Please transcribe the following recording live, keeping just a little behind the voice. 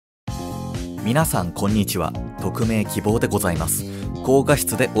皆さんこんにちは。匿名希望でございます。高画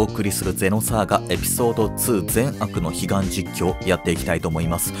質でお送りするゼノサーガエピソード2善悪の彼岸実況をやっていきたいと思い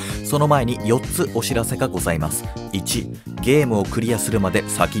ます。その前に4つお知らせがございます。1、ゲームをクリアするまで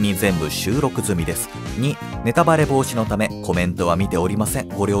先に全部収録済みです。2、ネタバレ防止のためコメントは見ておりません。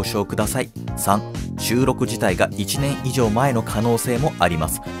ご了承ください。3、収録自体が1年以上前の可能性もありま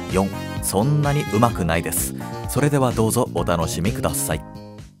す。4、そんなに上手くないです。それではどうぞお楽しみください。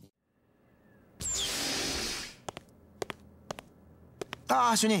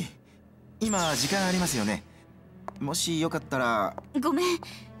主任、今時間ありますよね。もしよかったら。ごめん、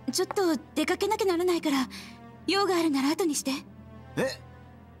ちょっと出かけなきゃならないから、用があるなら後にして。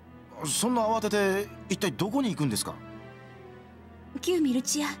そんな慌てて一体どこに行くんですか？旧ミル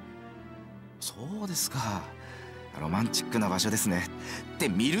チア。そうですか、ロマンチックな場所ですね。って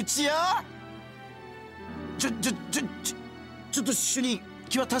ミルチア？ちょっと主任、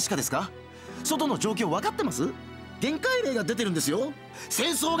気は確かですか？外の状況分かってます？限界令が出てるんですよ。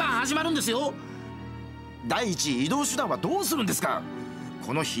戦争が始まるんですよ。第一移動手段はどうするんですか？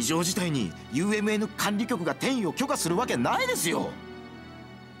この非常事態に UMN 管理局が転移を許可するわけないですよ。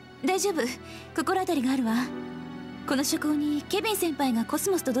大丈夫、心当たりがあるわ。この諸港にケビン先輩がコス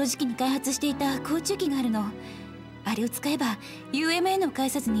モスと同時期に開発していた航中機があるの。あれを使えば UMN を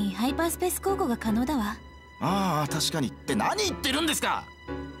介さずにハイパースペース航行が可能だわ。ああ、確かに。って何言ってるんですか？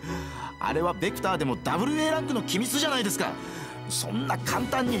あれはベクターでも WA ランクの機密じゃないですか。そんな簡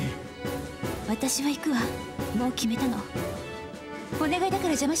単に。私は行くわ。もう決めたの。お願いだから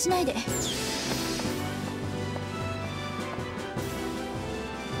邪魔しないで。もう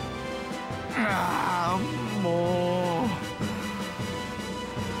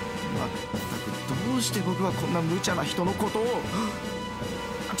まったく、どうして僕はこんな無茶な人のことを。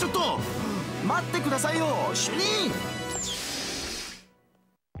ちょっと待ってくださいよ、主任。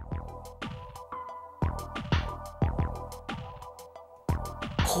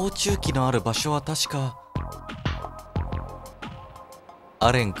航中機のある場所は確か、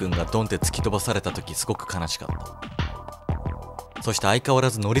アレン君がドンって突き飛ばされた時すごく悲しかった。そして相変わら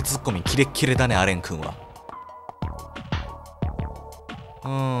ず乗りツッコミキレッキレだね、アレン君は。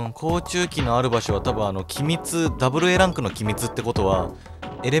航中機のある場所は多分機密、WA ランクの機密ってことは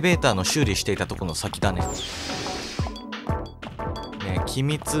エレベーターの修理していたところの先だね。機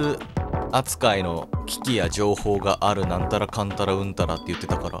密扱いの機器や情報があるなんたらかんたらうんたらって言って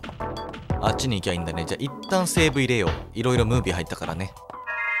たから、あっちに行きゃいいんだね。じゃあ一旦セーブ入れよう。いろいろムービー入ったからね。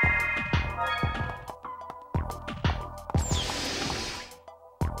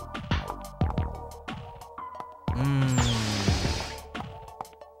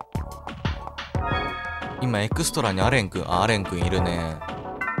今エクストラにアレン君いるね。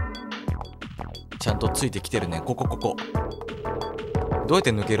ちゃんとついてきてるね。ここどうやっ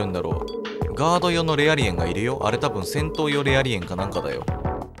て抜けるんだろう。ガード用のレアリエンがいるよ。あれ多分戦闘用レアリエンかなんかだよ。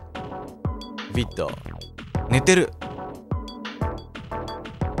ビット寝てる。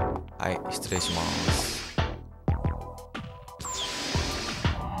はい、失礼します。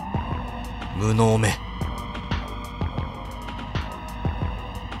無能め。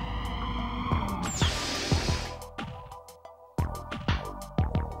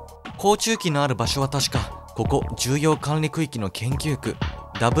航中機のある場所は確かここ重要管理区域の研究区、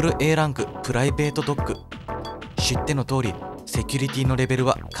WA ランクプライベートドッグ。知っての通りセキュリティのレベル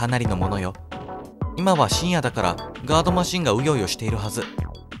はかなりのものよ。今は深夜だからガードマシンがうようよしているはず。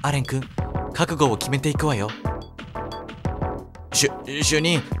アレン君、覚悟を決めていくわよ。主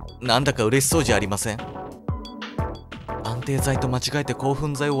任、なんだか嬉しそうじゃありません？安定剤と間違えて興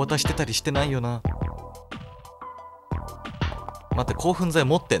奮剤を渡してたりしてないよな。待って、興奮剤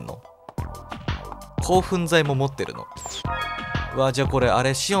持ってんの？興奮剤も持ってるの？じゃあこれあ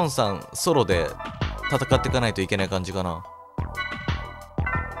れ、シオンさんソロで戦っていかないといけない感じかな。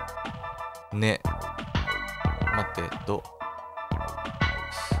ね。待って、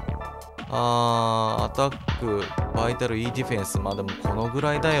アタック、バイタル、E ディフェンス。まあでもこのぐ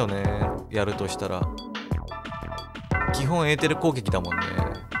らいだよね。やるとしたら。基本エーテル攻撃だもんね。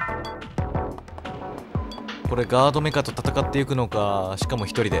これガードメカと戦っていくのか、しかも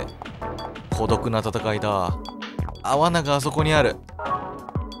一人で。孤独な戦いだ。罠があそこにある。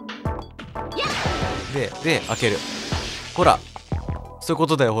で開ける。ほら、そういうこ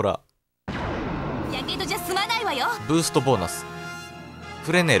とだよ。ほら、やけどじゃ済まないわよ。ブーストボーナス、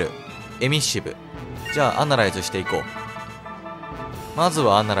フレネル、エミッシブ。じゃあアナライズしていこう。まず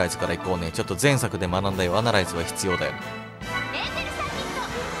はアナライズからいこうね。ちょっと前作で学んだよ。アナライズは必要だよ。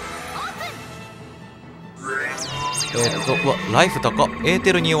ライフ高っ。エー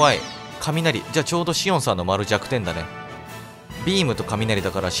テルに弱い。雷。じゃあちょうどシオンさんの丸弱点だね。ビームと雷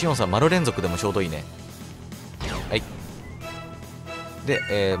だからシオンさん丸連続でもちょうどいいね。はい。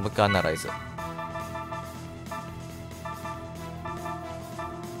で、もう一回アナライズ。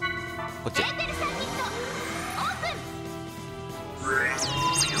こっち。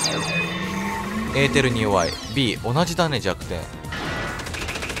エーテルに弱い。 B 同じだね。弱点。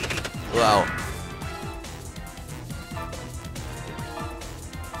うわ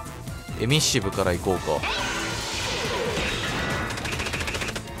お。エミッシブから行こうか。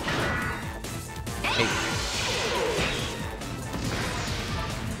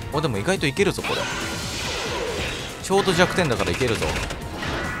お、でも意外といけるぞこれ。ちょうど弱点だからいけるぞ。も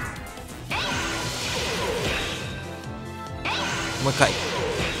う一回。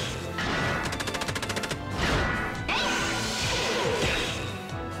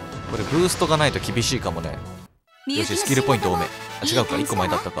これブーストがないと厳しいかもね。よし、スキルポイント多め。あ、違うか、1個前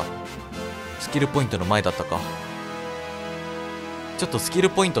だったか。スキルポイントの前だったか。ちょっとスキル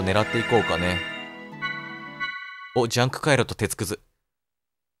ポイント狙っていこうかね。お、ジャンク回路と鉄くず。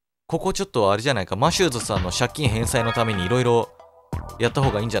ここちょっとあれじゃないか。マシューズさんの借金返済のためにいろいろやった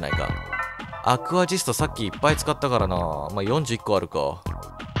方がいいんじゃないか。アクアジストさっきいっぱい使ったからな。まあ、41個あるか。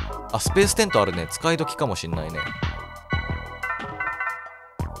あ、スペーステントあるね。使い時かもしんないね。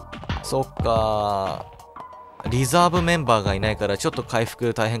そっかー。リザーブメンバーがいないからちょっと回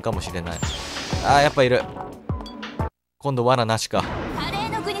復大変かもしれない。あー、やっぱいる。今度罠なしか。カレ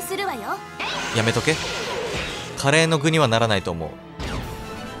ーの具にするわよ。やめとけ。カレーの具にはならないと思う。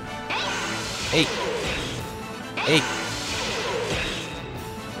えいえい。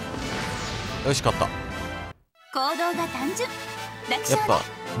よし、勝った。行動が単純。楽勝やっぱ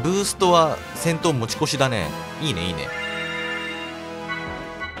ブーストは戦闘持ち越しだね。いいねいいね。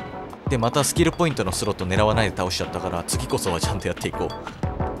でまたスキルポイントのスロット狙わないで倒しちゃったから、次こそはちゃんとやっていこう。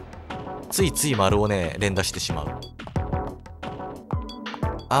ついつい丸をね連打してしまう。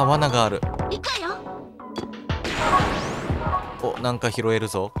あ、罠がある。行くよ。お、なんか拾える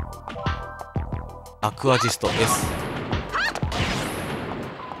ぞ。アクアジスト S。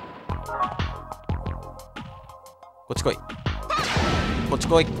 こっち来い、こっち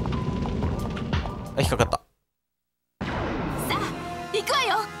来い。あ、引っかかった。さあ行くわ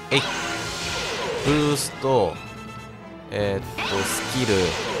よ。えい。ブースト、スキル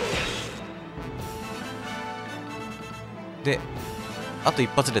で、あと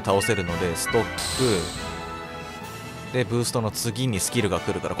一発で倒せるのでストックで、ブーストの次にスキルが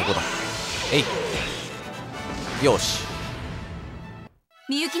来るからここだ。えい。よし、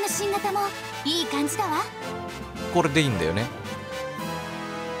みゆきの新型もいい感じだわ。これでいいんだよね。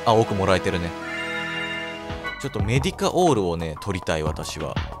あ、奥もらえてるね。ちょっとメディカオールをね取りたい私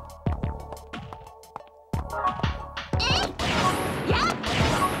は。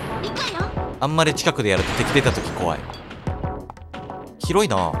あんまり近くでやると敵出た時怖い。広い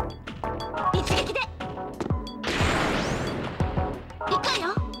な。一撃で行く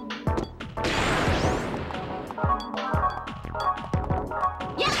よ。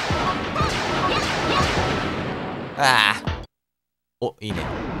ああ。お、いいね。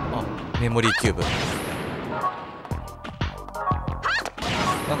あ、メモリーキューブ。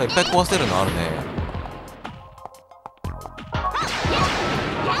なんかいっぱい壊せるのあるね。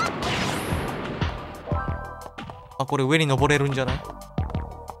あ、これ上に登れるんじゃない？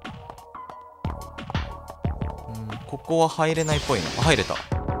ここは入れないっぽいな。あ、入れた。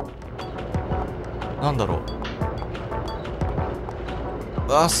なんだろ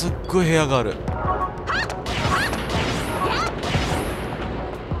う。あ、すっごい部屋がある。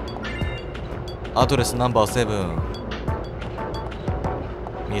アドレスナンバー7。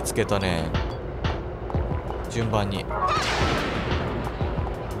見つけたね。順番に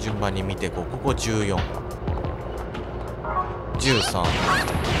見ていこう。ここ14、13、こ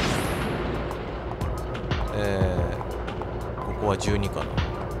こは12かな。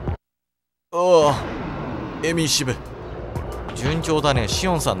おお、エミーシブ順調だね。シ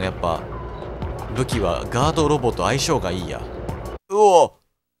オンさんのやっぱ武器はガードロボと相性がいいや。うお、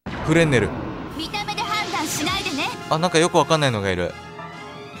フレンネル。見た目で判断しないでね。あ、なんかよくわかんないのがいる。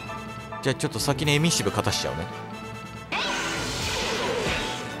じゃあちょっと先にエミッシブ勝たしちゃうね。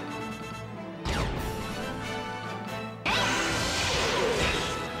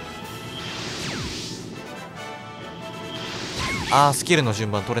あー、スキルの順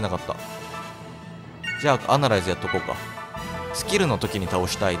番取れなかった。じゃあアナライズやっとこうか。スキルの時に倒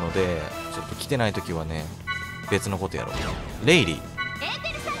したいので、ちょっと来てない時はね別のことやろう。レイリー、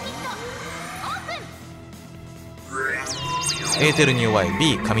エーテルに弱い。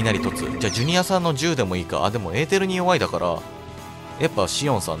 B 雷突。じゃあジュニアさんの10でもいいか。あ、でもエーテルに弱いだからやっぱシ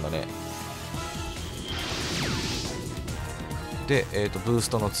オンさんだね。で、ブース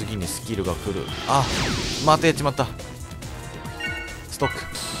トの次にスキルが来る。あ、またやっちまった。ストック。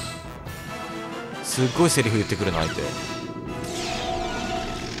すっごいセリフ言ってくるな、相手。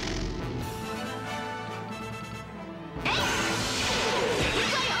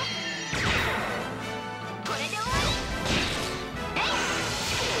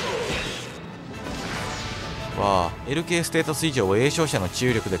わあ、LK ステータス以上は栄唱者の治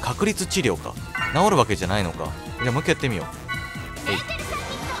癒力で確率治療か。治るわけじゃないのか。じゃあもう一回やってみよう。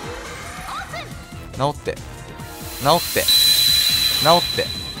治って治って治って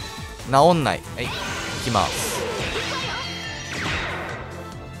治んない。はい、いきます。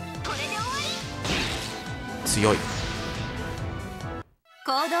強い。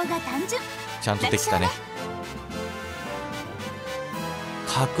行動が単純。ちゃんとできたね。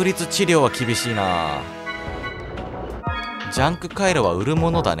確率治療は厳しいな。ジャンク回路は売る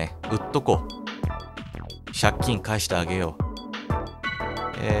ものだね。売っとこう。借金返してあげよう。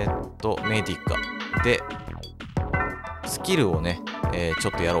メディカでスキルをね、ちょ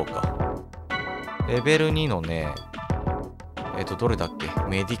っとやろうか。レベル2のね、どれだっけ。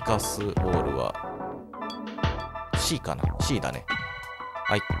メディカスオールは C かな。 C だね。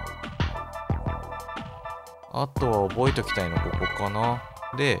はい。あとは覚えときたいのここかな。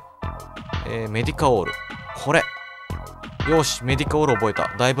で、メディカオール、これ。よし、メディカオール覚え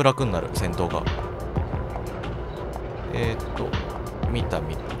た。だいぶ楽になる、戦闘が。見た。で、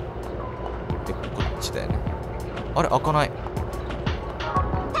こっちだよね。あれ、開かない。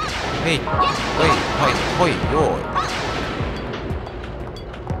えい、はい、よー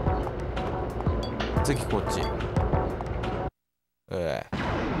い。次、こっち。上。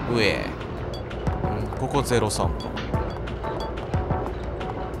ここ03か。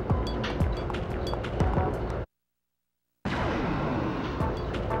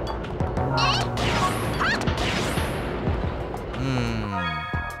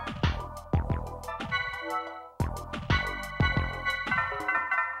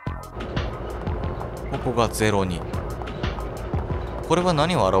ここが02。これは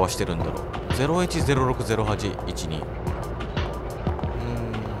何を表してるんだろう。01060812。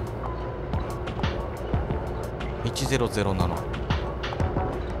1007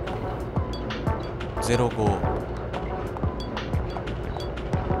 05。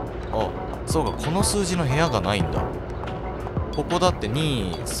あ、そうか、この数字の部屋がないんだ。ここだって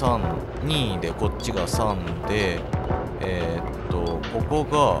232で、こっちが3で、ここ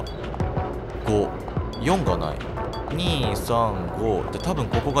が54がない。235で、多分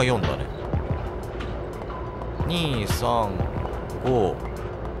ここが4だね。235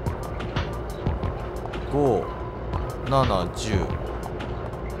 5 7 10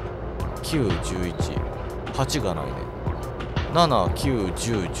 9 11 8がないね。7 9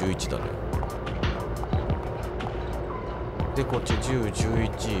 10 11だね。で、こっち10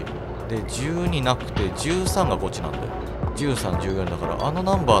 11で、12なくて13がこっちなんだよ。13、14だから、あの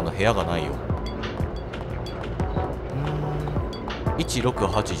ナンバーの部屋がないよ。16、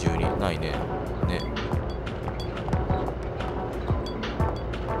8、12ないね。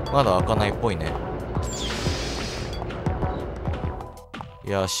まだ開かないっぽいね。い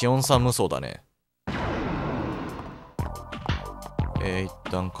や、シオンさん無双だね。一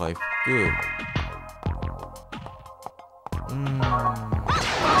旦回復。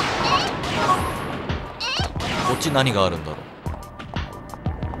こっち何があるんだ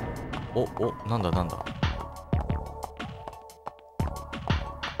ろう。なんだ。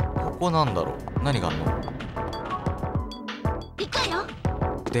ここなんだろう。何があんの。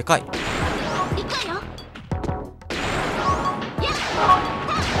でかい。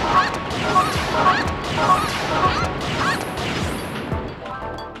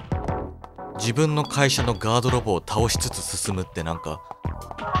自分の会社のガードロボを倒しつつ進むって、なんか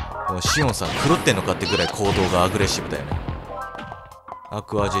シオンさん狂ってんのかってぐらい行動がアグレッシブだよね。ア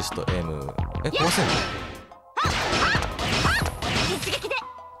クアジスト M。 壊せん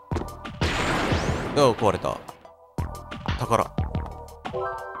の。壊れた。宝。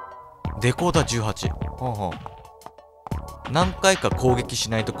デコーダー18。何回か攻撃し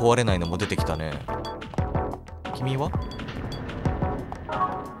ないと壊れないのも出てきたね。君は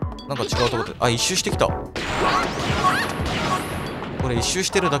なんか違うとこで、あ、一周してきた。これ一周し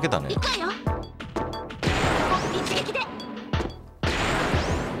てるだけだね。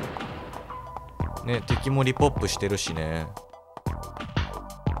ね、敵もリポップしてるしね。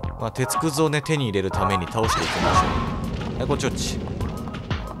まあ、鉄くずをね、手に入れるために倒していきましょう。はい、こっちこっち。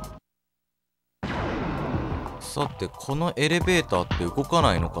さて、このエレベーターって動か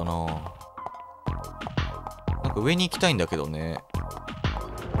ないのかな。なんか上に行きたいんだけどね。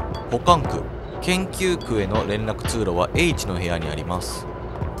保管区。研究区への連絡通路は H の部屋にあります。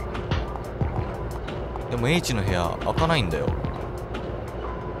でも H の部屋開かないんだよ。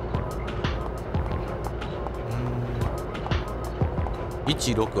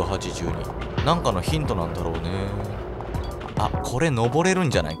1682、なんかのヒントなんだろうね。あ、これ登れるん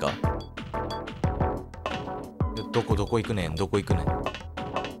じゃないか。どこ行くねん、どこ行くねん。あ、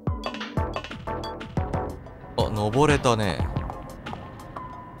登れたね。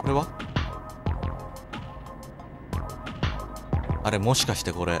これはあれ、もしかし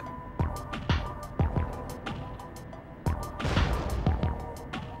てこれ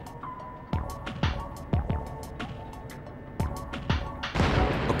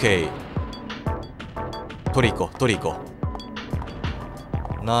オッケー、取り行こう取り行こ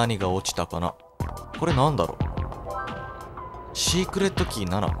う。何が落ちたかな。これなんだろう。シークレットキー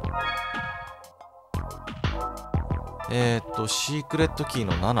7。シークレットキー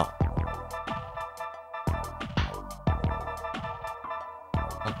の7。待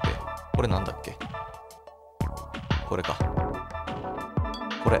って、これなんだっけ。これか。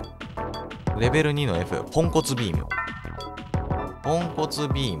これ。レベル2の F。ポンコツビーム。ポンコツ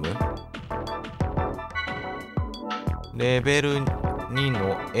ビーム。レベル2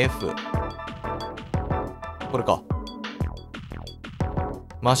の F。これか。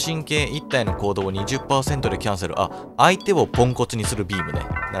マシン系1体の行動を 20% でキャンセル。あ、相手をポンコツにするビームね。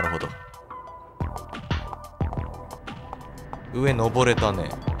なるほど。上登れたね。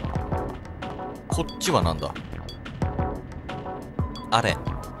こっちはなんだ。あれ、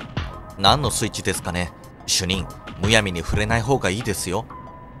何のスイッチですかね。主任、むやみに触れない方がいいですよ。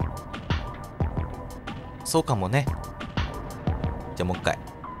そうかもね。じゃあもう一回。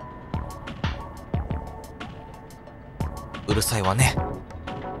うるさいわね。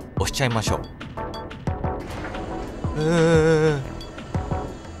押しちゃいましょう。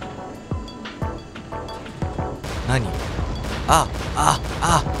何？あ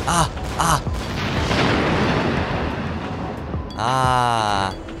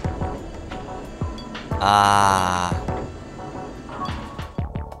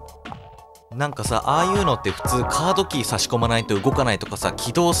なんかさ、ああいうのって普通カードキー差し込まないと動かないとかさ、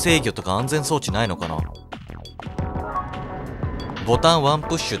起動制御とか安全装置ないのかな。ボタンワンプ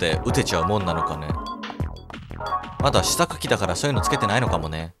ッシュで撃てちゃうもんなのかね。まだ試作機だからそういうのつけてないのかも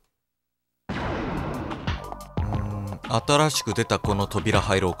ね。新しく出たこの扉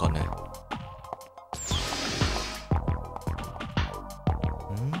入ろうかね。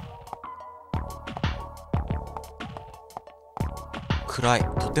暗い。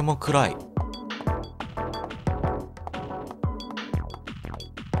とても暗い。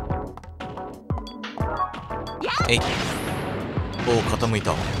えい。おお、傾い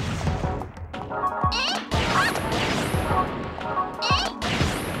た。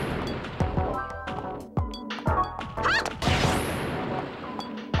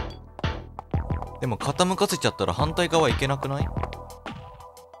でも傾かせちゃったら反対側行けなくない？よ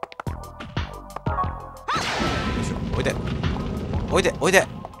いしょ。おいでおいでおいで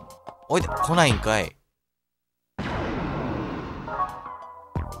おいで。来ないんかい。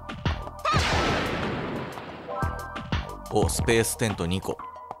お、スペーステント2個。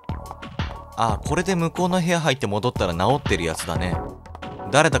あ、これで向こうの部屋入って戻ったら治ってるやつだね。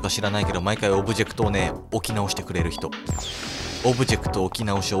誰だか知らないけど毎回オブジェクトをね、置き直してくれる人。オブジェクト置き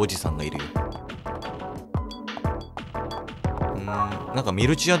直しおじさんがいるよ。なんかミ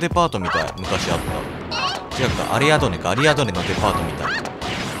ルチアデパートみたい。昔あった。違うか、アリアドネか。アリアドネのデパートみたい。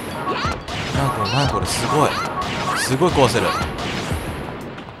なんかこれすごい。すごい壊せる。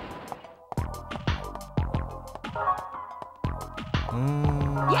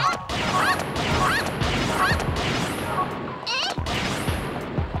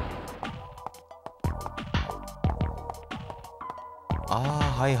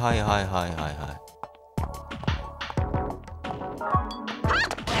はいはいはいはいはいは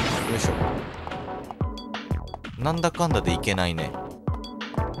い。よいしょ。なんだかんだでいけないね。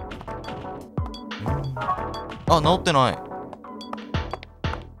あ、治ってない。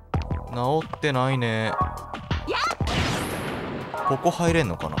治ってないね。ここ入れん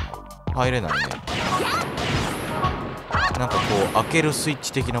のかな。入れないね。なんかこう開けるスイッ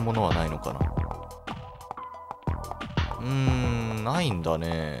チ的なものはないのかな。ないんだ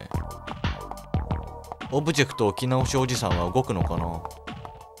ね。オブジェクト置き直しおじさんは動くのかな。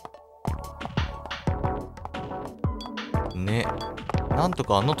ね。なんと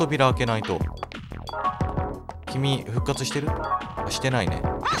かあの扉開けないと。君復活してる？してないね。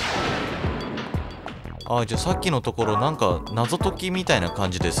あ、じゃあさっきのところなんか謎解きみたいな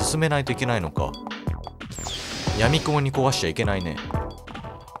感じで進めないといけないのか。闇雲に壊しちゃいけないね。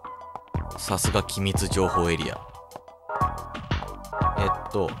さすが機密情報エリア。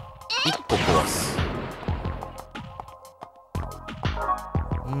1個壊す。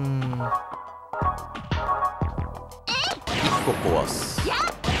1個壊す。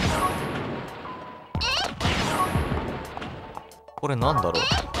これなんだろう。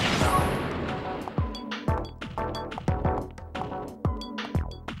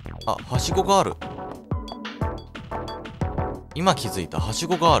あ、はしごがある。今気づいた。はし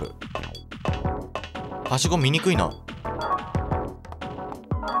ごがある。はしご見にくいな。も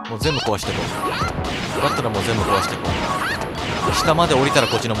う全部壊してこう。だったらもう全部壊してこう。下まで降りたら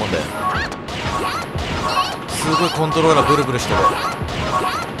こっちのもんだよ。すごいコントローラーブルブルしてる。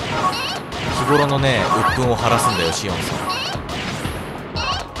日頃のね鬱憤を晴らすんだよシオンさん。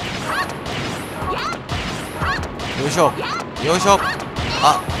よいしょよいしょ。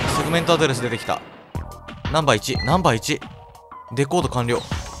あ、セグメントアドレス出てきた。ナンバー1、ナンバー1。デコード完了。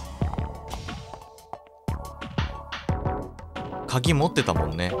鍵持ってたも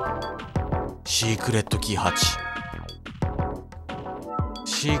んね。シークレットキー8。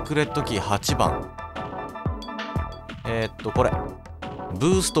シークレットキー8番。これ。ブ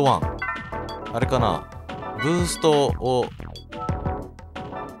ースト1。あれかな。ブーストを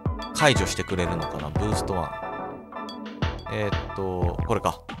解除してくれるのかな。ブースト1。これ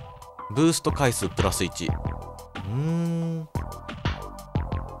か。ブースト回数プラス1。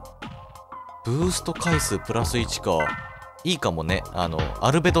ブースト回数プラス1か。いいかもね。ア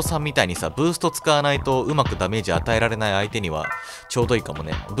ルベドさんみたいにさ、ブースト使わないとうまくダメージ与えられない相手にはちょうどいいかも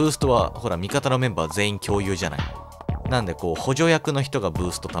ね。ブーストは、ほら、味方のメンバー全員共有じゃない。なんで、こう、補助役の人がブ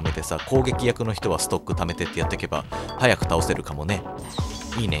ースト貯めてさ、攻撃役の人はストック貯めてってやっていけば、早く倒せるかもね。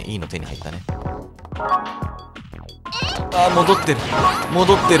いいね、いいの手に入ったね。あー、戻ってる。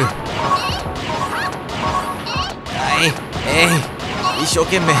戻ってる。はい、一生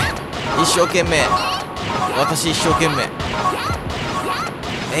懸命。一生懸命。私一生懸命。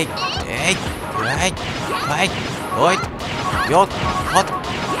はいおいよっはっ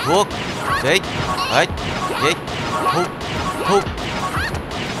ほっせいはいほっほっ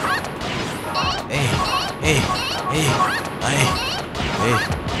はい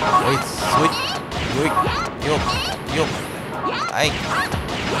そいよいよよはい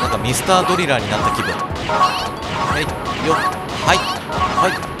なんかミスタードリラーになった気分。はいよはい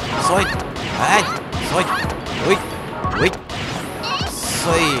そいはいそいおいおい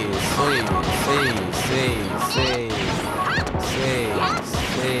そい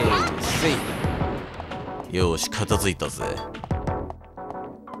よーし片付いたぜ。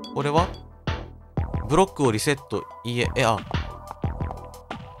これはブロックをリセット。いいえあ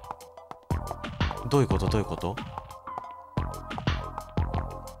どういうことどういうこと。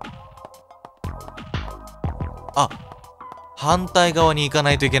あ反対側に行か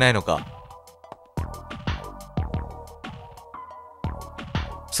ないといけないのか。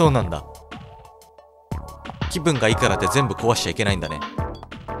そうなんだ。気分がいいからって全部壊しちゃいけないんだね。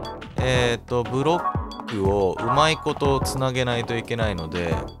ブロックをうまいことつなげないといけないので、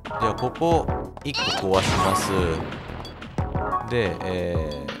じゃあここ1個壊します。で、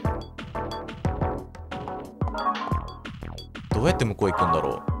どうやって向こう行くんだ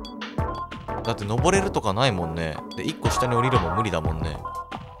ろう。だって登れるとかないもんね。で、1個下に降りるも無理だもんね。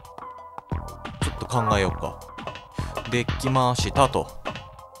ちょっと考えようか。できましたと。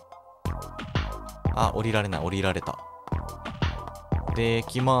あ、降りられない、降りられた。で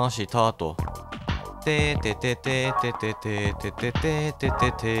きましたと。てててててててててててて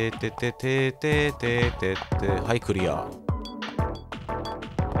てててててててはい、クリア。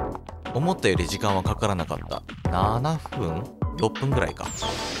思ったより時間はかからなかった。7分 ?6 分ぐらいか。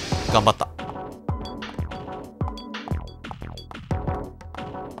頑張った。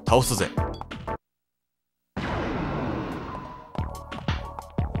倒すぜ。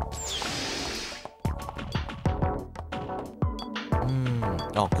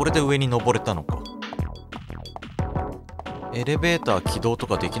あ、これで上に登れたのか。エレベーター起動と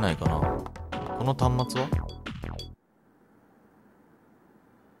かできないかな。この端末は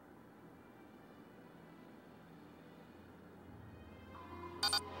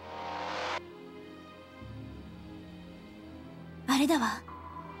あれだわ。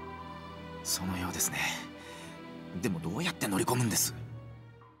そのようですね。でもどうやって乗り込むんです？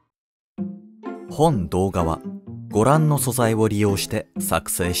本動画はご覧の素材を利用して作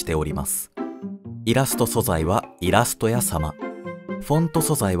成しております。イラスト素材はイラスト屋様。フォント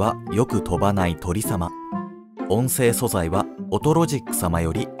素材はよく飛ばない鳥様。音声素材はオトロジック様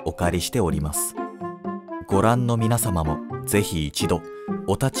よりお借りしております。ご覧の皆様もぜひ一度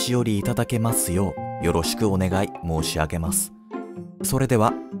お立ち寄りいただけますようよろしくお願い申し上げます。それで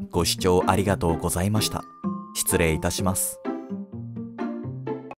はご視聴ありがとうございました。失礼いたします。